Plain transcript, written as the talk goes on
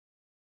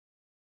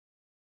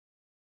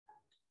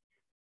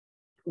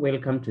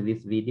Welcome to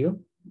this video.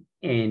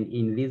 And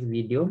in this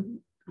video,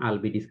 I'll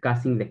be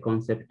discussing the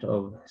concept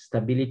of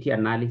stability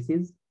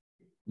analysis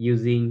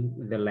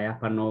using the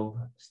Lyapunov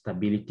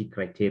stability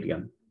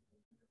criterion.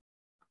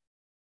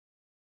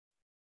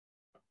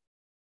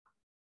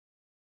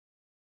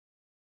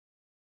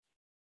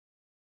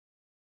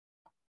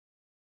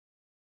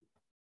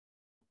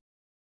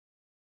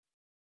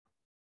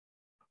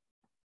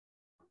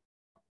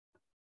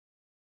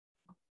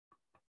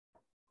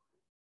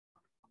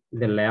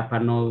 The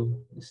Lyapunov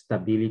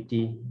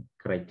stability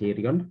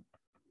criterion.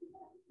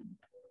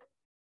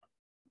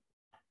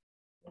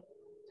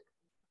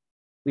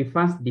 We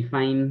first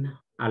define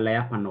a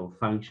Lyapunov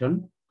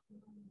function.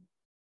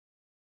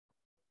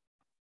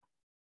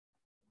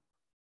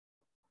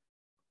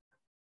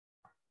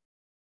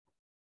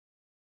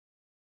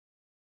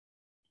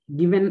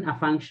 Given a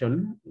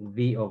function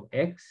v of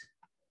x,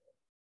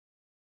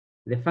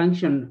 the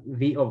function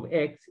v of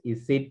x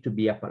is said to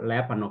be a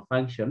Lyapunov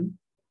function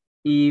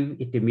if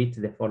it meets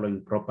the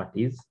following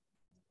properties.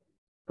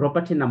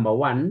 Property number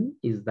one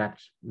is that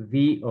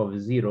v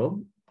of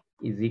 0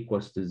 is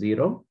equals to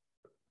 0.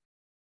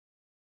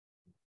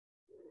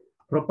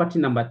 Property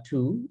number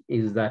two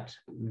is that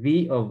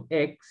v of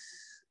x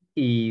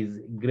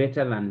is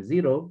greater than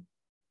 0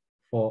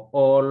 for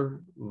all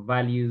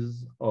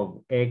values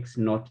of x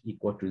not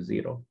equal to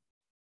 0.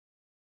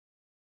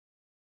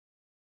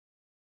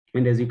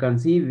 And as you can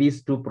see,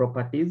 these two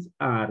properties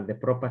are the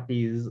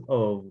properties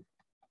of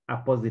a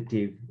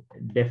positive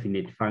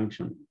definite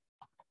function.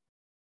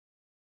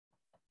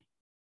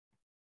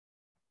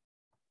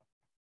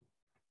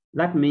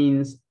 That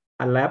means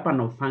a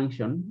Lyapunov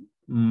function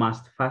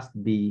must first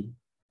be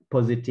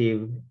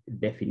positive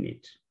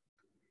definite.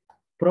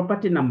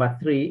 Property number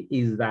three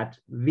is that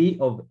v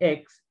of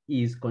x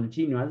is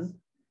continuous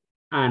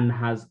and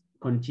has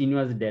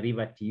continuous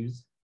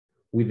derivatives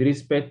with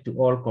respect to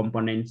all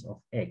components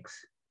of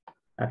x.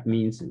 That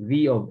means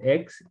v of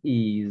x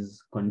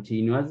is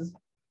continuous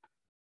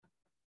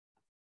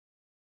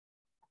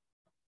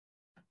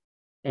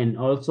and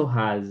also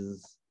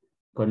has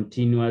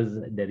continuous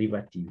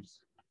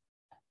derivatives.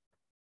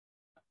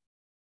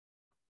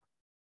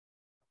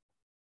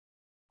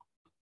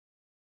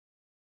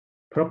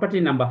 Property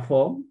number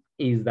four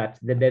is that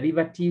the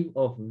derivative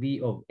of v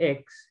of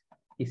x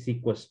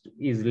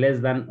is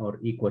less than or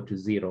equal to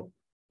 0.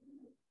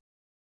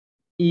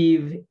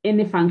 If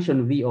any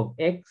function v of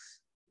x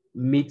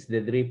meets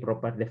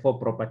the four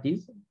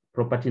properties,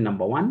 property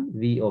number one,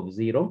 v of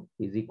 0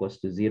 is equals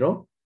to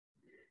 0.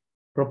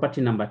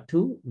 Property number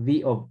two,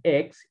 v of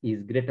x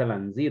is greater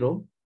than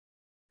 0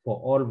 for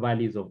all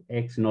values of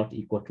x not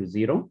equal to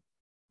 0.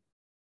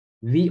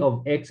 V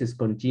of x is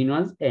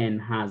continuous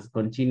and has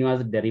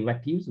continuous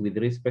derivatives with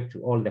respect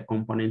to all the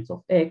components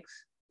of x.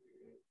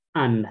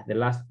 And the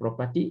last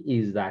property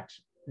is that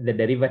the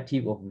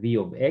derivative of v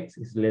of x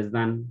is less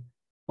than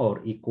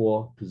or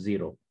equal to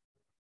 0.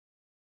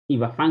 If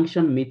a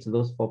function meets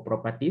those four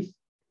properties,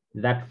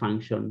 that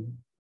function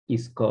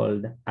is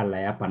called a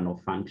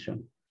Lyapunov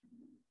function.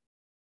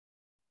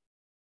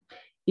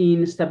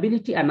 In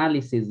stability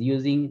analysis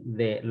using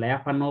the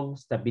Lyapunov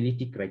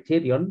stability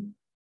criterion,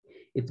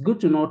 it's good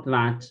to note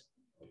that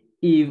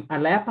if a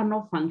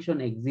Lyapunov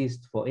function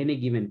exists for any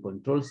given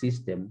control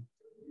system,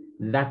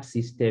 that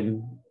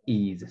system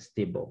is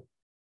stable.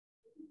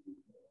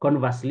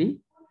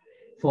 Conversely,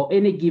 for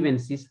any given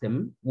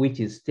system which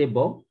is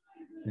stable,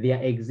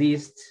 there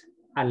exists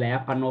a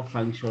Lyapunov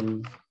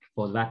function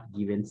for that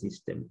given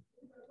system.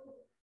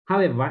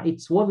 However,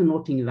 it's worth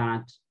noting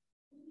that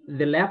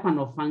the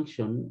Lyapunov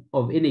function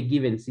of any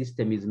given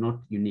system is not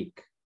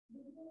unique.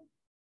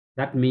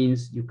 That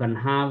means you can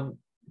have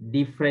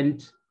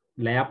different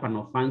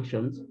Lyapunov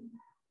functions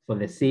for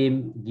the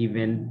same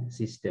given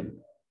system.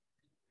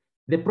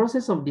 The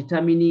process of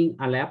determining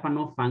a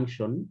Lyapunov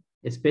function,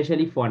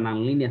 especially for a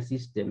nonlinear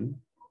system,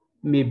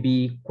 may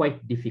be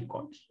quite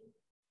difficult.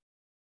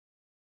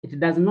 It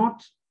does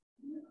not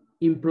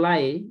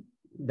imply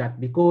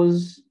that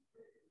because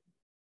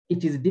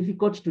it is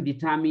difficult to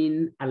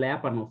determine a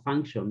Lyapunov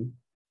function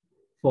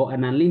for a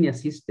nonlinear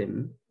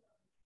system,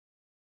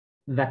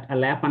 that a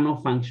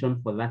Lyapunov function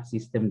for that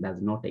system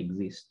does not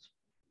exist.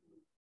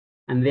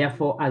 And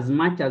therefore, as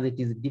much as it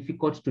is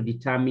difficult to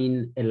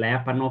determine a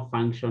Lyapunov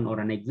function or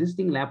an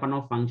existing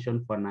Lyapunov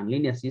function for a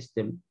nonlinear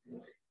system,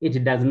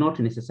 it does not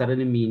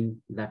necessarily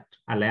mean that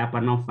a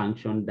Lyapunov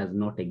function does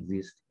not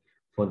exist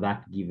for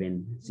that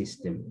given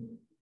system.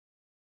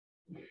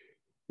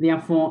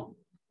 Therefore,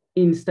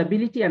 in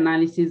stability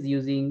analysis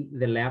using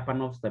the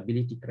Lyapunov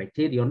stability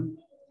criterion,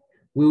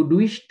 we would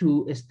wish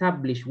to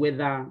establish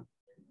whether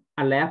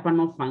a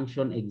Lyapunov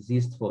function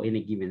exists for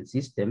any given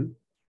system,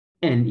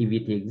 and if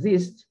it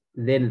exists,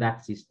 then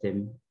that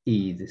system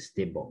is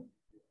stable.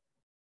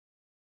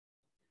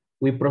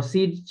 We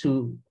proceed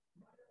to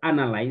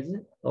analyze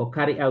or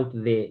carry out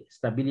the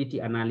stability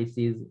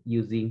analysis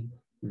using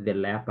the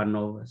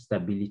Lyapunov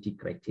stability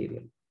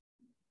criterion.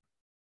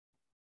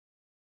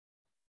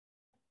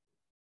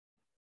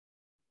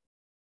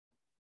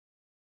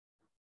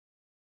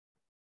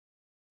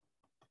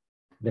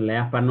 the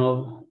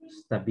Lyapunov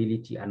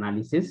stability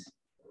analysis.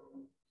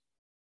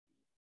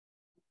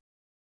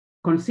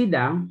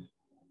 Consider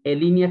a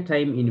linear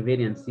time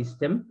invariant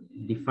system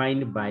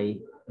defined by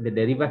the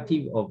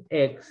derivative of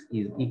x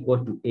is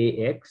equal to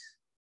ax.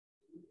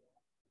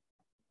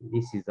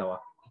 This is our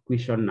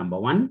equation number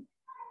 1.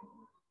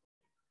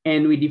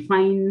 And we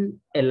define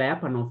a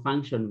Lyapunov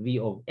function v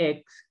of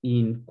x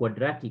in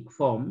quadratic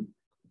form,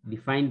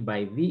 defined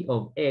by v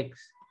of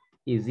x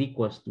is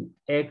equals to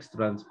x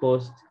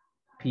transpose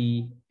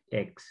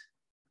px.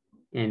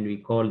 And we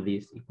call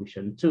this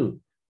equation 2.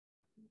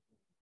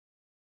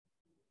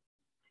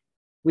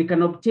 We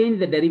can obtain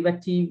the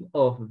derivative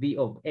of v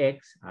of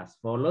x as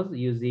follows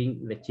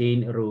using the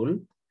chain rule.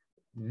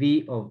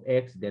 V of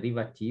x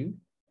derivative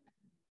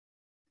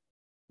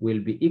will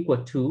be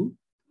equal to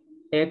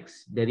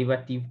x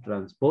derivative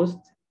transposed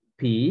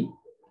p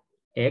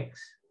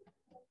x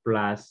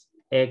plus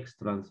x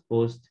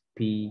transposed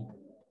p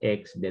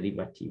x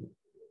derivative.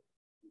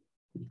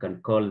 You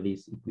can call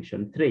this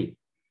equation 3.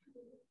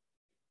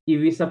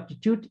 If we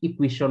substitute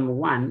equation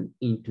 1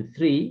 into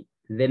 3,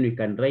 then we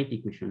can write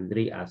equation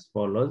 3 as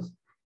follows.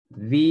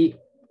 V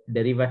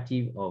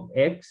derivative of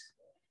x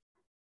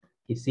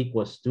is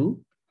equals to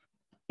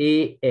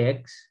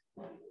ax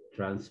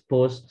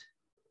transposed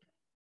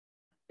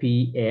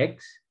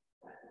px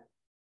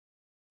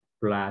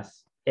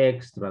plus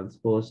x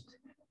transposed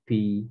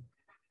pax.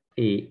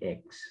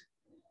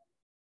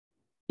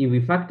 If we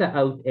factor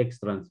out x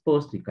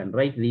transposed, we can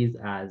write this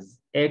as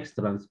x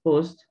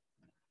transposed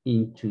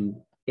into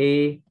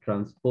a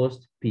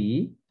transposed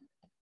p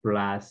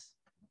plus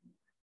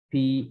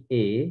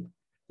pa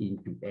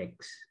into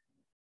x.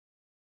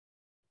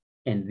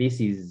 And this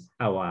is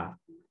our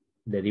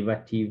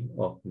derivative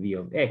of v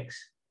of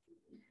x.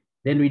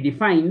 Then we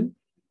define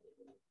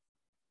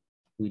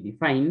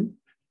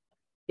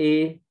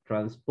a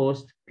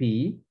transposed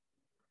p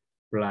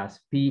plus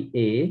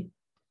pa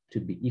to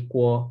be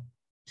equal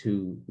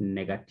to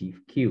negative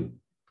q.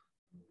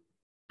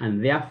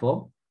 And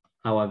therefore,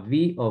 our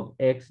v of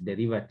x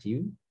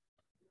derivative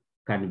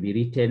can be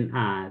written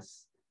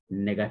as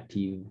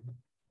negative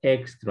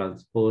x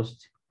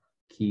transposed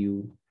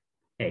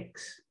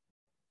qx.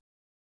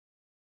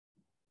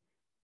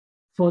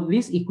 For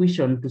this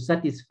equation to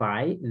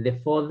satisfy the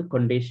fourth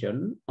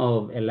condition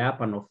of a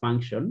Lyapunov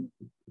function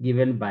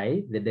given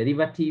by the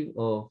derivative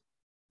of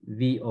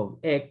v of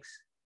x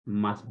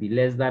must be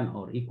less than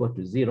or equal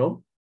to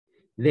 0,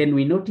 then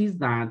we notice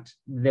that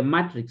the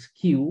matrix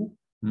Q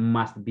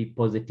must be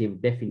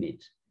positive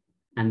definite,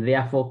 and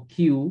therefore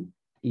Q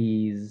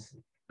is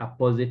a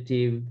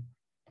positive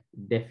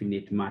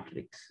definite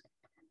matrix.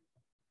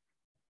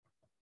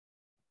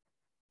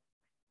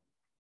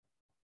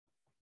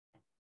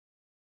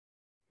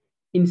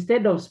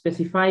 Instead of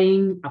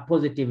specifying a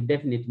positive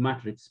definite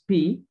matrix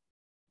P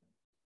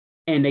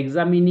and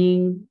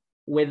examining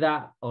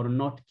whether or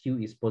not Q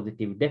is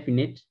positive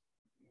definite,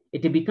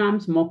 it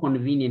becomes more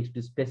convenient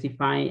to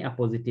specify a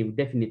positive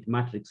definite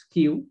matrix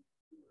Q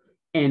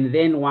and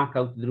then work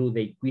out through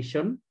the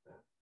equation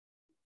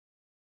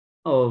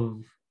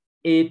of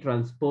A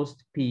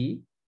transposed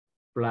P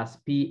plus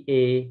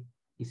PA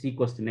is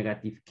equals to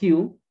negative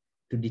Q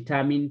to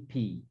determine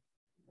P.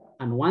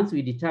 And once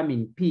we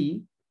determine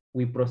P,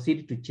 we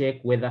proceed to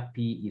check whether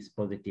P is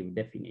positive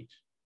definite.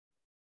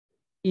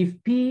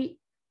 If P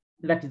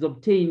that is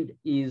obtained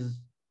is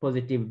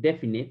positive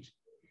definite,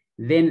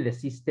 then the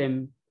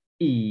system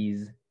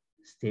is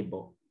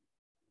stable.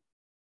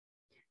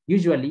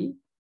 Usually,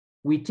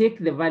 we take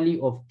the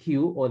value of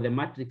Q or the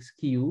matrix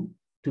Q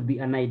to be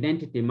an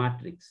identity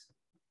matrix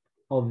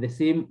of the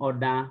same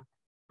order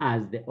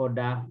as the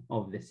order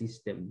of the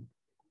system,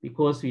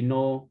 because we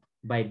know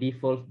by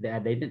default the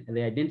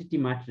identity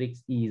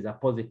matrix is a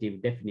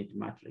positive definite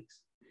matrix.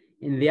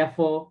 And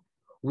therefore,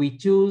 we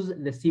choose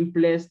the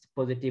simplest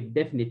positive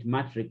definite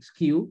matrix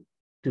Q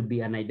to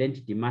be an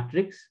identity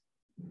matrix.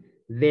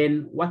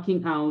 Then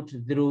working out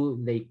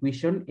through the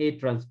equation A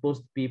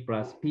transpose P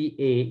plus PA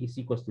is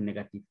equals to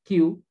negative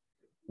Q,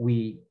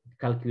 we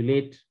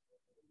calculate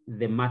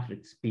the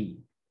matrix P.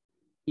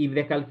 If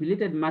the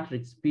calculated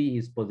matrix P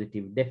is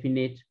positive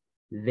definite,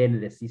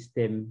 then the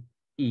system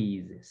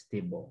is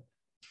stable.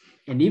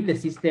 And if the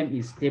system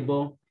is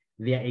stable,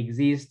 there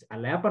exists a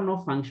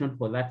Lyapunov function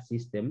for that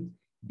system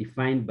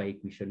defined by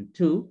equation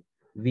 2,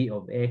 V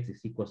of x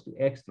is equals to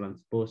x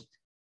transposed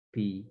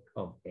P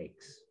of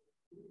x.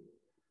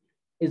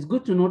 It's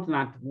good to note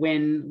that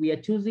when we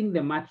are choosing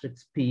the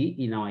matrix P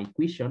in our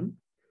equation,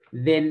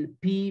 then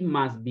P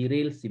must be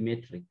real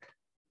symmetric,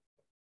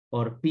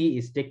 or P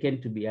is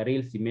taken to be a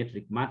real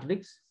symmetric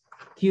matrix,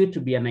 Q to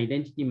be an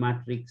identity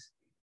matrix,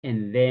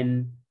 and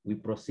then we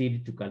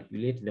proceed to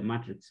calculate the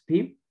matrix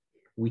P.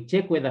 We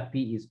check whether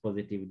P is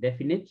positive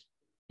definite,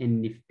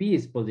 and if P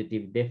is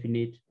positive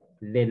definite,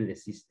 then the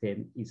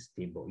system is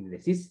stable. If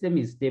the system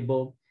is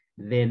stable,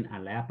 then a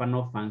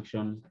Lyapunov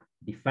function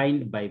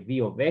defined by V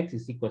of x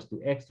is equals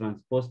to x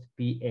transposed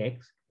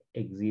Px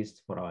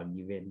exists for our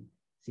given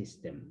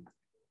system.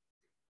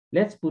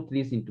 Let's put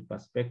this into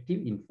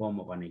perspective in form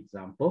of an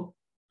example.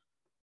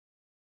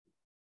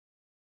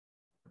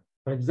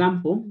 For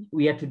example,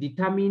 we are to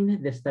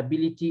determine the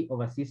stability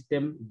of a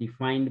system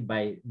defined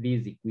by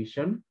this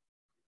equation,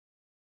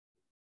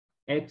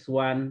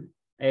 x1,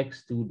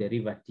 x2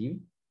 derivative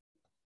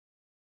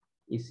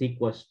is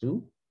equals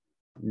to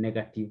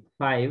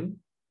 -5,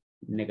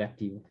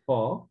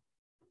 -4,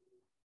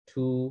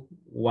 2,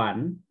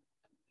 1,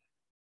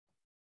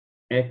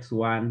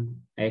 x1,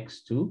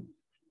 x2.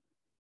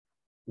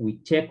 We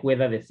check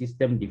whether the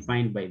system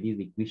defined by this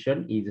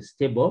equation is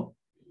stable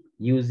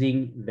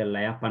using the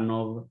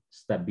Lyapunov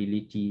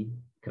stability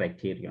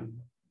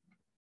criterion.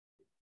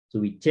 So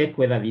we check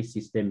whether this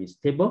system is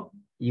stable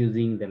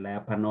using the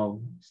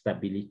Lyapunov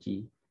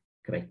stability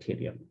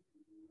criterion.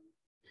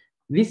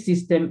 This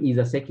system is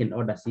a second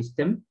order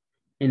system,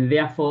 and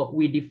therefore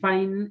we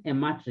define a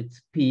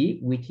matrix P,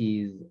 which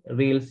is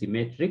real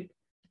symmetric,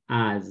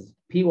 as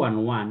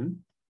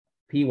P11,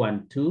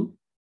 P12,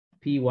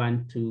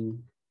 P12,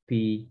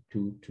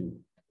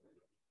 P22.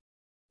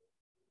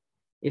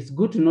 It's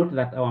good to note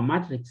that our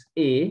matrix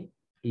A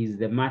is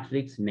the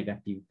matrix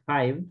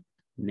 -5,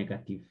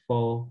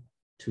 -4,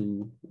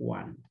 2,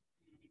 1.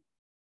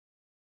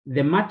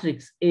 The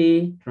matrix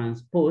A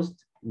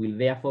transposed will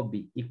therefore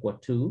be equal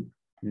to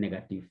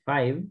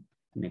 -5,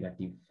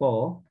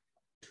 -4,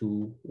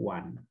 2,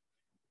 1.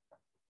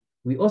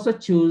 We also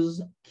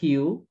choose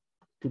Q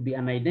to be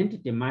an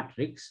identity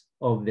matrix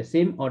of the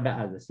same order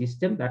as the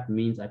system. That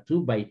means a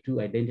 2 by 2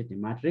 identity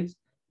matrix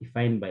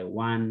defined by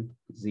 1,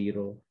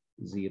 0,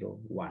 0,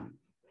 1.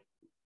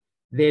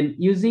 Then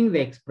using the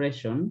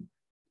expression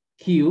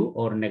Q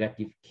or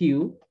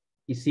 -Q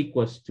is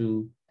equals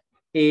to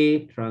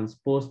A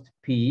transposed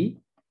P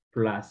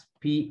plus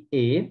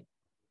PA,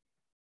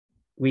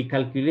 we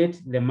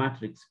calculate the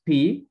matrix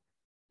P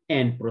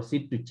and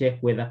proceed to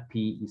check whether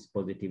P is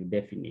positive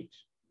definite.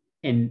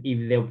 And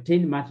if the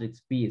obtained matrix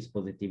P is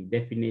positive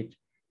definite,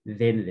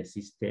 then the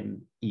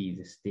system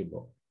is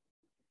stable.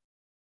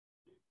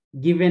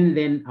 Given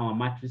then our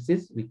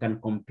matrices, we can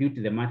compute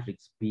the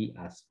matrix P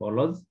as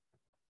follows.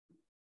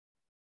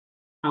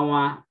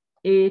 Our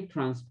A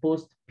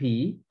transposed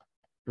P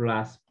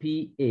plus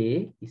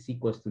PA is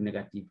equals to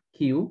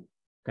 -Q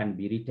can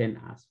be written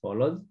as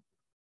follows.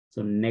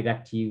 So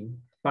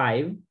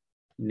 -5,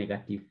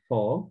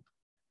 -4,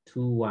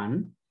 2,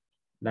 1,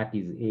 that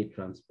is A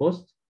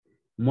transposed,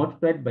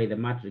 multiplied by the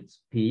matrix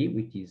P,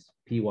 which is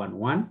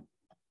P11,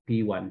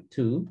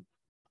 P12,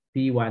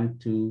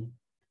 P12,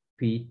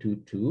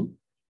 P22,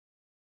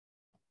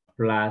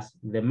 plus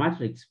the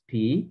matrix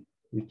P,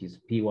 which is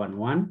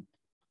P11,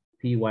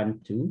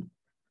 P12,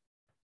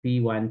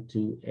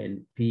 P12,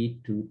 and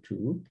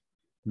P22,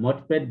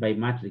 multiplied by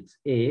matrix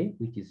A,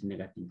 which is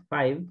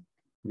 -5,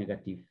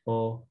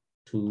 -4,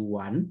 2,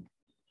 1,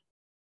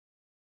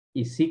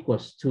 is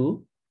equals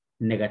to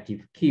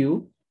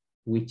 -Q,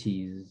 which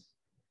is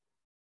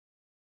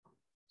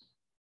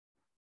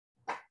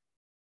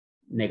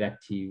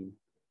 -1,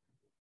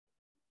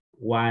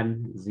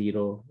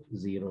 0,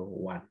 0,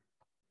 1.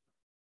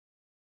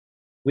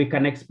 We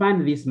can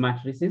expand these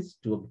matrices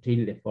to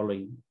obtain the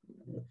following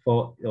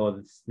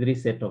three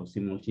set of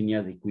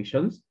simultaneous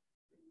equations.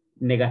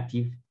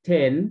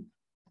 -10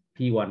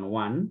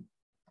 P11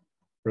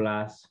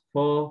 plus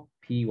 4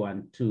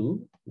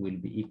 P12 will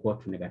be equal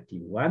to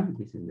 -1.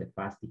 This is the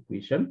first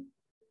equation.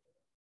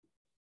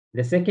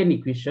 The second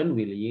equation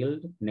will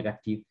yield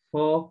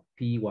 -4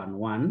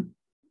 P11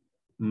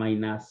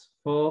 minus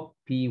 4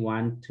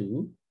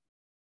 P12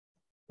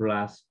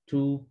 plus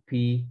 2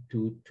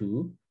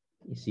 P22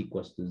 is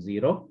equals to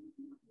 0.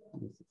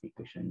 This is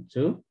equation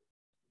 2.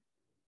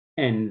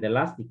 And the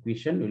last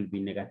equation will be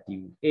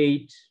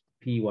 -8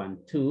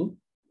 P12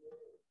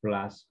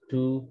 plus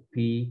 2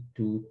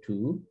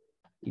 P22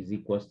 is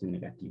equals to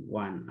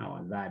 -1,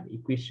 our third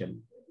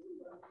equation.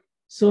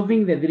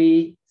 Solving the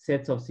three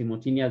sets of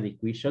simultaneous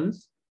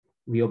equations,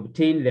 we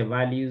obtain the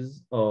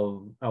values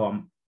of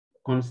our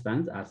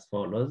constants as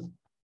follows.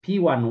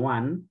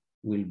 P11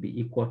 will be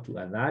equal to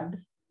a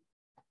third.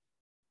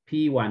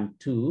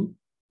 P12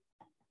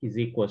 is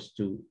equals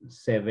to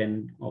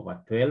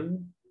 7/12.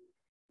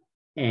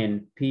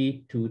 And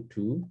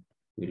P22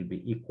 will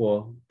be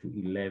equal to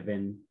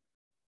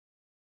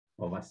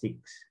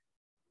 11/6.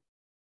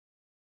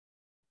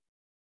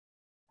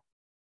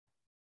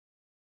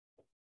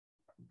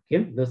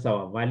 Okay, those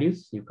are our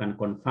values. You can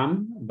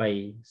confirm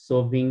by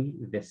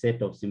solving the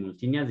set of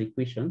simultaneous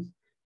equations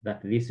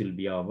that this will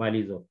be our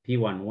values of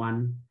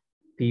P11,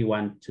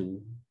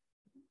 P12,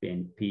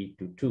 and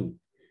P22.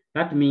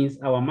 That means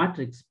our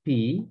matrix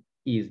P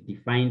is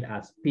defined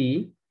as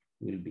P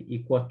will be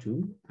equal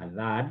to a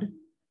third,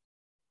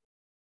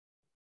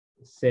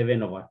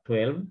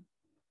 7/12,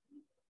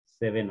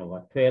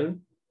 7/12,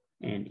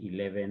 and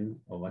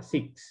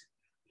 11/6.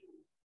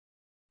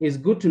 It's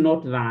good to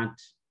note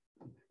that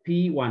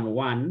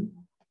P11,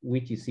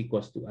 which is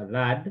equals to a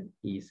third,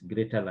 is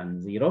greater than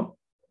 0.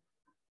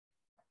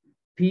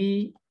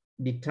 P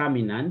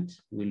determinant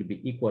will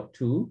be equal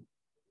to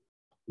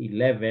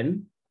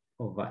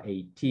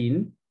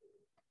 11/18,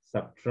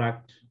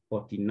 subtract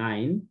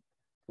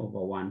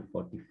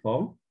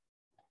 49/144.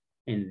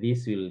 And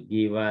this will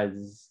give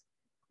us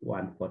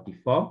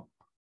 144,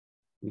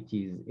 which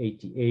is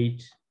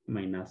 88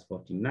 minus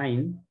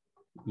 49,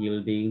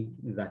 yielding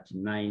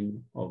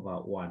 39 over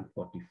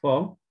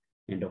 144.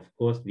 And of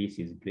course, this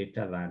is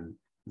greater than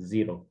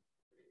 0.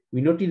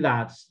 We notice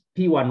that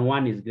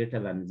P11 is greater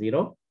than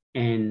 0,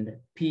 and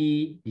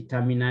P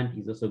determinant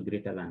is also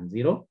greater than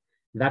 0.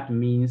 That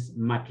means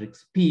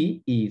matrix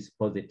P is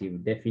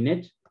positive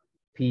definite.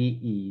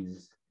 P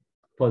is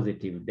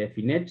positive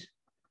definite.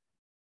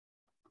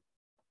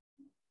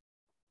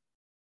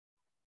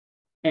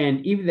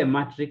 And if the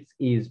matrix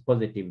is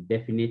positive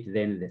definite,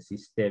 then the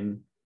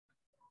system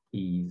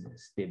is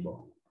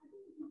stable.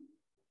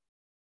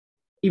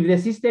 If the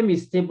system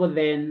is stable,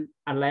 then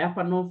a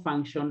Lyapunov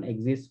function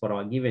exists for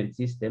our given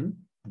system,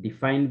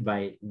 defined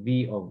by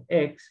V of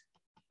X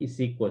is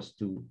equals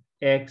to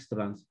X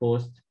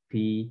transposed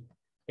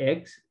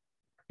Px.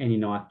 And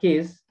in our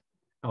case,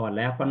 our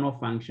Lyapunov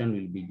function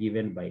will be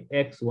given by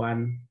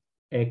X1,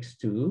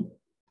 X2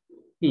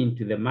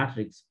 into the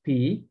matrix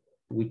P,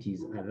 which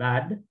is a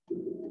third,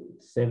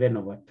 7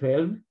 over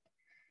 12,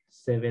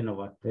 7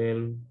 over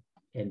 12,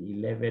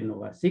 and 11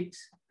 over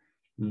 6,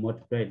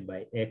 multiplied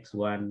by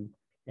X1,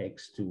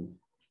 X2.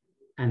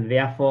 And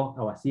therefore,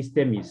 our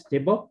system is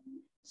stable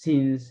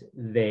since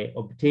the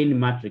obtained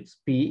matrix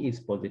P is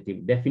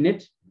positive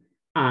definite,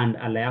 and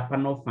a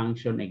Lyapunov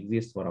function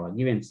exists for our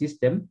given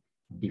system,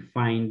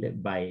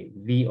 defined by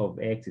V of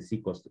X is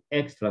equals to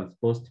X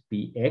transposed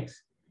Px,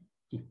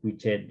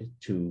 equated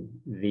to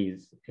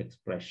this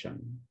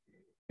expression.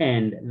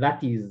 And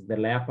that is the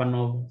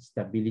Lyapunov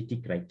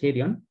stability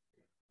criterion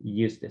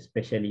used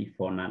especially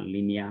for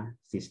nonlinear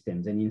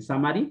systems. And in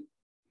summary,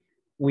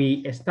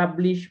 we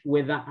establish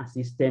whether a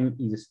system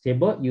is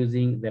stable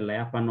using the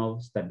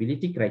Lyapunov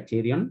stability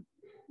criterion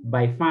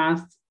by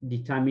first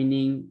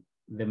determining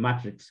the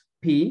matrix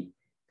P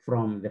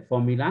from the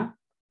formula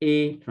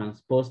A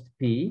transposed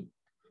P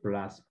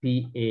plus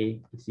PA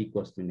is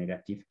equals to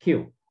negative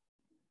Q.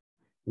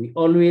 We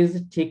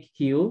always take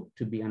Q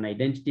to be an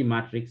identity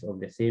matrix of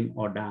the same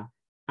order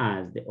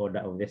as the order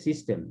of the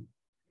system.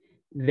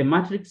 The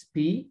matrix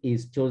P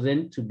is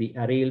chosen to be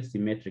a real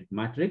symmetric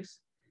matrix,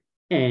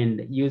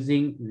 and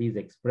using this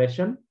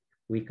expression,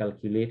 we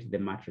calculate the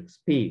matrix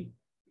P.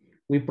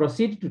 We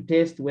proceed to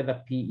test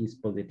whether P is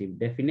positive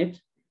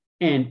definite,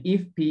 and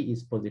if P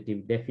is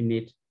positive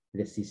definite,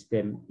 the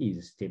system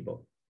is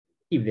stable.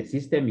 If the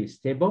system is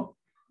stable,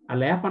 a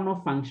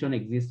Lyapunov function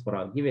exists for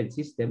our given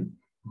system,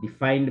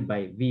 defined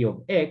by V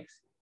of X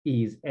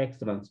is X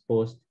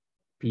transposed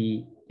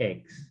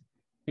Px,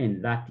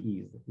 and that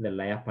is the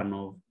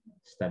Lyapunov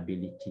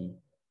stability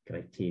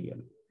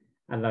criterion.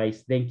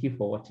 Otherwise, thank you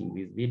for watching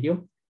this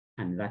video,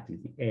 and that is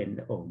the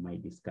end of my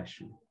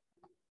discussion.